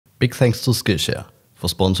Big thanks to Skillshare for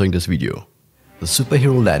sponsoring this video. The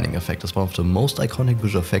superhero landing effect is one of the most iconic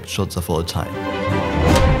visual effects shots of all time.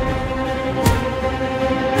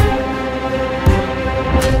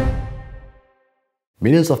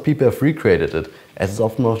 Millions of people have recreated it, as it's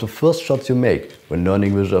often one of the first shots you make when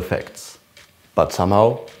learning visual effects. But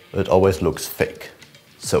somehow, it always looks fake.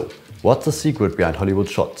 So, what's the secret behind Hollywood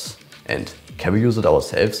shots? And can we use it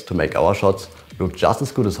ourselves to make our shots look just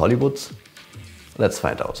as good as Hollywood's? Let's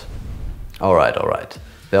find out. Alright.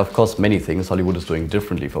 There are of course many things Hollywood is doing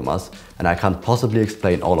differently from us, and I can't possibly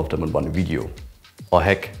explain all of them in one video. Or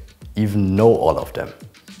heck, even know all of them.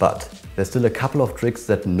 But there's still a couple of tricks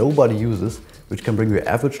that nobody uses, which can bring your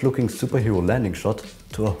average looking superhero landing shot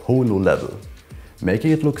to a whole new level,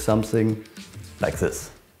 making it look something like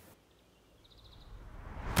this.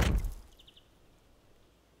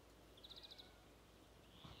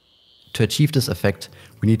 To achieve this effect,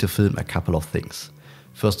 we need to film a couple of things.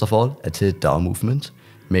 First of all, a tilt down movement.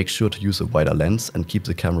 Make sure to use a wider lens and keep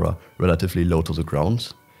the camera relatively low to the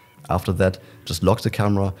ground. After that, just lock the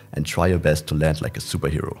camera and try your best to land like a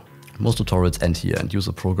superhero. Most tutorials end here and use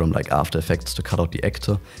a program like After Effects to cut out the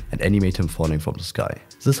actor and animate him falling from the sky.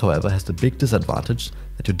 This, however, has the big disadvantage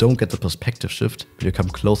that you don't get the perspective shift when you come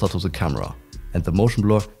closer to the camera, and the motion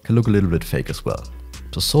blur can look a little bit fake as well.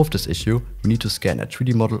 To solve this issue, we need to scan a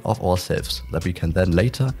 3D model of ourselves that we can then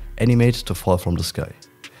later animate to fall from the sky.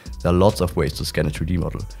 There are lots of ways to scan a 3D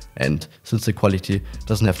model, and since the quality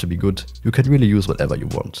doesn't have to be good, you can really use whatever you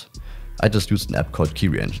want. I just used an app called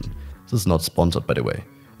Kiri Engine. This is not sponsored, by the way.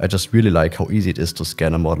 I just really like how easy it is to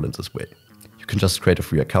scan a model in this way. You can just create a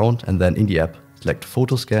free account and then in the app select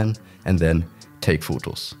photo scan and then take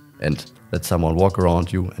photos. And let someone walk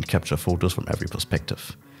around you and capture photos from every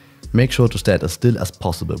perspective. Make sure to stand as still as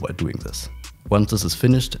possible while doing this. Once this is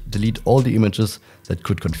finished, delete all the images that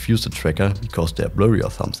could confuse the tracker because they are blurry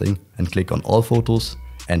or something and click on all photos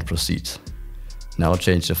and proceed. Now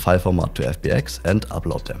change the file format to FBX and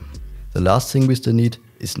upload them. The last thing we still need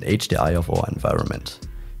is an HDI of our environment.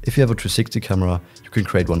 If you have a 360 camera, you can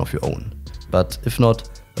create one of your own. But if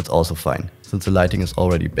not, that's also fine, since the lighting is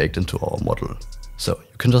already baked into our model. So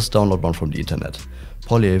you can just download one from the internet.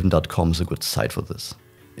 Polyhaven.com is a good site for this.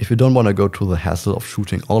 If you don't want to go through the hassle of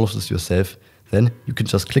shooting all of this yourself, then you can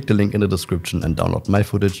just click the link in the description and download my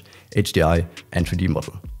footage, HDI and 3D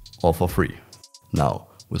model, all for free. Now,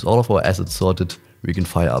 with all of our assets sorted, we can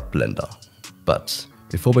fire up Blender. But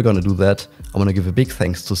before we're gonna do that, I wanna give a big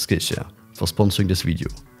thanks to Skillshare for sponsoring this video.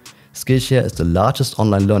 Skillshare is the largest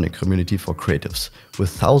online learning community for creatives, with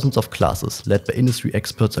thousands of classes led by industry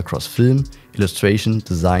experts across film, illustration,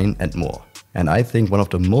 design and more. And I think one of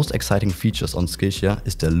the most exciting features on Skillshare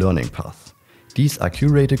is their learning path. These are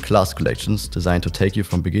curated class collections designed to take you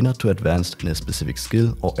from beginner to advanced in a specific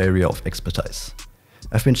skill or area of expertise.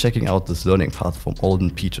 I've been checking out this learning path from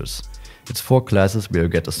Alden Peters. It's 4 classes where you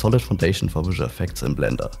get a solid foundation for visual effects in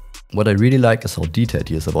Blender. What I really like is how detailed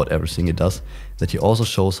he is about everything he does, that he also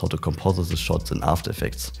shows how to compose the shots in After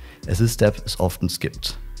Effects, as this step is often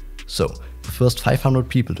skipped. So, the first 500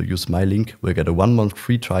 people to use my link will get a 1-month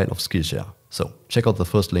free trial of Skillshare. So, check out the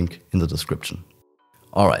first link in the description.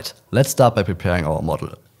 Alright, let's start by preparing our model.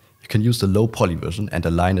 You can use the low poly version and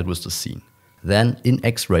align it with the scene. Then, in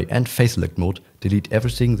X-ray and face select mode, delete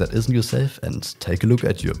everything that isn't yourself and take a look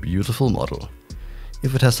at your beautiful model.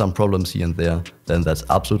 If it has some problems here and there, then that's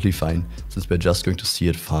absolutely fine, since we're just going to see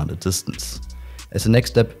it far in the distance. As the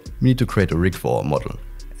next step, we need to create a rig for our model.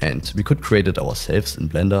 And we could create it ourselves in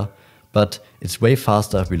Blender, but it's way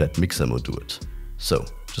faster if we let Mixamo do it. So,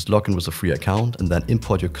 just log in with a free account and then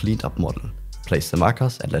import your cleaned up model. Place the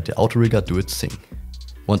markers and let the auto rigger do its thing.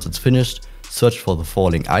 Once it's finished, search for the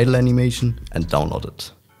falling idle animation and download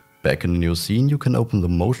it. Back in the new scene, you can open the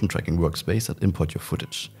motion tracking workspace and import your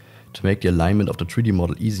footage. To make the alignment of the 3D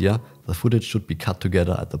model easier, the footage should be cut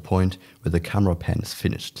together at the point where the camera pan is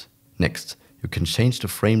finished. Next, you can change the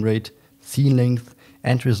frame rate, scene length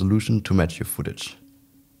and resolution to match your footage.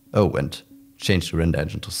 Oh, and change the render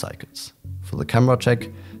engine to cycles. For the camera check,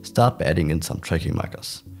 start by adding in some tracking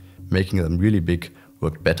markers. Making them really big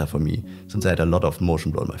worked better for me, since I had a lot of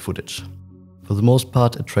motion blur in my footage. For the most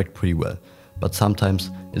part, it tracked pretty well, but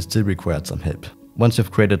sometimes it still required some help. Once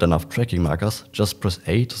you've created enough tracking markers, just press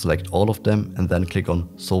A to select all of them and then click on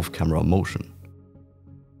Solve Camera Motion.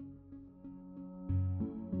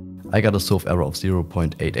 I got a solve error of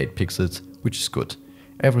 0.88 pixels, which is good.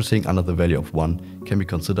 Everything under the value of 1 can be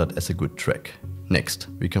considered as a good track. Next,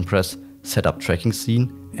 we can press Setup Tracking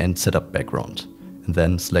Scene and Setup Background, and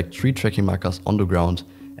then select 3 tracking markers on the ground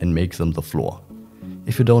and make them the floor.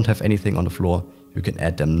 If you don't have anything on the floor, you can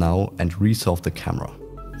add them now and resolve the camera.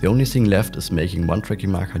 The only thing left is making one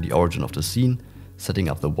tracking marker the origin of the scene, setting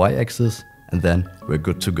up the y-axis, and then we're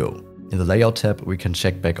good to go. In the layout tab we can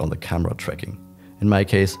check back on the camera tracking. In my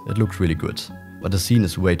case it looked really good, but the scene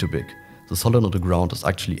is way too big. The solid on the ground is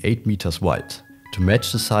actually 8 meters wide. To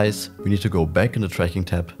match the size we need to go back in the tracking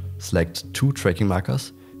tab, select 2 tracking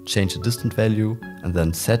markers, change the distance value and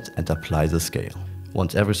then set and apply the scale.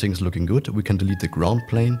 Once everything's looking good we can delete the ground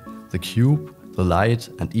plane, the cube, the light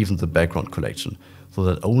and even the background collection, so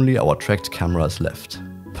that only our tracked camera is left.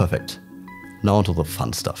 Perfect. Now onto the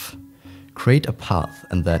fun stuff. Create a path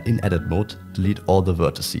and then in edit mode delete all the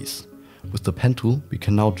vertices. With the pen tool we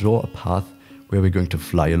can now draw a path where we're going to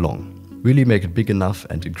fly along. Really make it big enough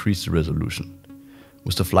and increase the resolution.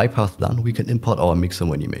 With the fly path done we can import our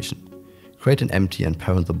Mixamo animation. Create an empty and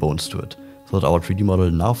parent the bones to it, so that our 3D model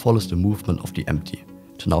now follows the movement of the empty.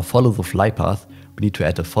 To now follow the fly path, we need to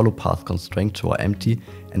add a follow path constraint to our empty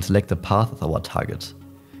and select the path as our target.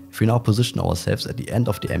 If we now position ourselves at the end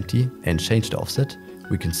of the empty and change the offset,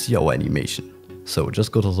 we can see our animation. So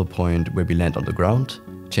just go to the point where we land on the ground,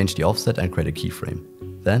 change the offset and create a keyframe.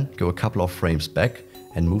 Then go a couple of frames back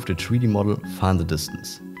and move the 3D model far in the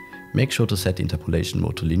distance. Make sure to set the interpolation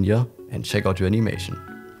mode to linear and check out your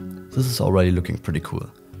animation. This is already looking pretty cool,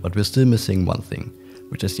 but we're still missing one thing,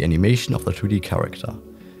 which is the animation of the 3D character.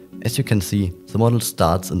 As you can see, the model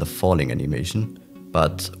starts in the falling animation,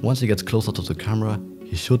 but once he gets closer to the camera,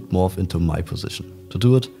 he should morph into my position. To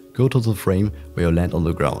do it, go to the frame where you land on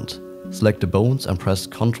the ground. Select the bones and press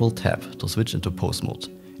Ctrl Tab to switch into pose mode.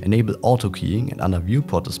 Enable auto keying and under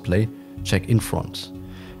viewport display, check in front.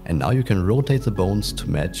 And now you can rotate the bones to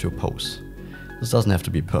match your pose. This doesn't have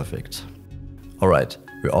to be perfect. Alright,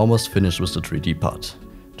 we're almost finished with the 3D part.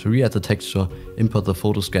 To re-add the texture, import the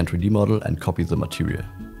Photoscan 3D model and copy the material.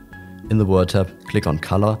 In the World tab, click on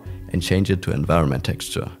Color and change it to Environment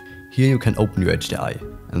Texture. Here you can open your HDRI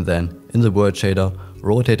and then, in the World shader,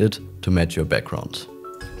 rotate it to match your background.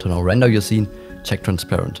 To now render your scene, check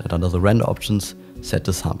Transparent and under the render options, set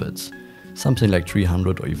the samples. Something like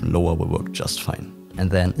 300 or even lower will work just fine.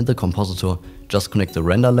 And then in the compositor, just connect the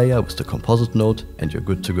render layer with the composite node and you're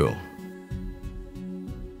good to go.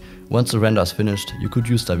 Once the render is finished, you could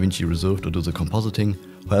use DaVinci Resolve to do the compositing.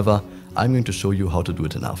 However, I'm going to show you how to do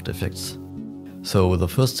it in After Effects. So the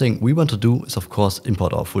first thing we want to do is of course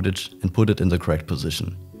import our footage and put it in the correct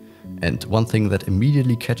position. And one thing that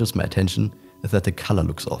immediately catches my attention is that the color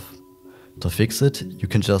looks off. To fix it, you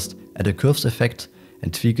can just add a curves effect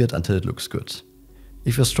and tweak it until it looks good.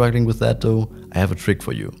 If you're struggling with that though, I have a trick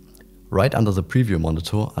for you. Right under the preview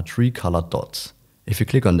monitor are 3 colored dots. If you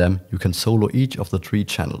click on them, you can solo each of the 3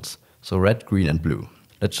 channels, so red, green and blue.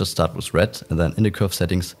 Let's just start with red and then in the curve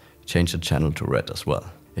settings, change the channel to red as well.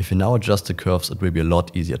 If you now adjust the curves, it will be a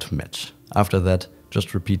lot easier to match. After that,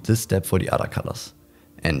 just repeat this step for the other colors.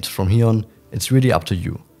 And from here on, it's really up to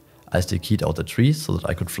you. I still keyed out the trees so that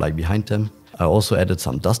I could fly behind them. I also added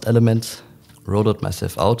some dust elements, rolled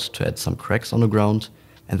myself out to add some cracks on the ground,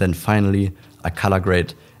 and then finally a color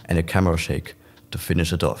grade and a camera shake to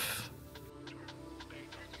finish it off.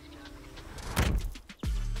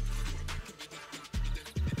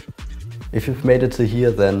 If you've made it to here,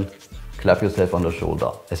 then clap yourself on the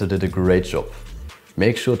shoulder, as you did a great job.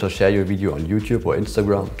 Make sure to share your video on YouTube or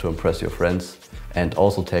Instagram to impress your friends, and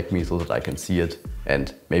also tag me so that I can see it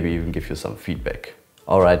and maybe even give you some feedback.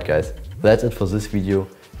 Alright guys, that's it for this video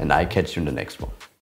and I catch you in the next one.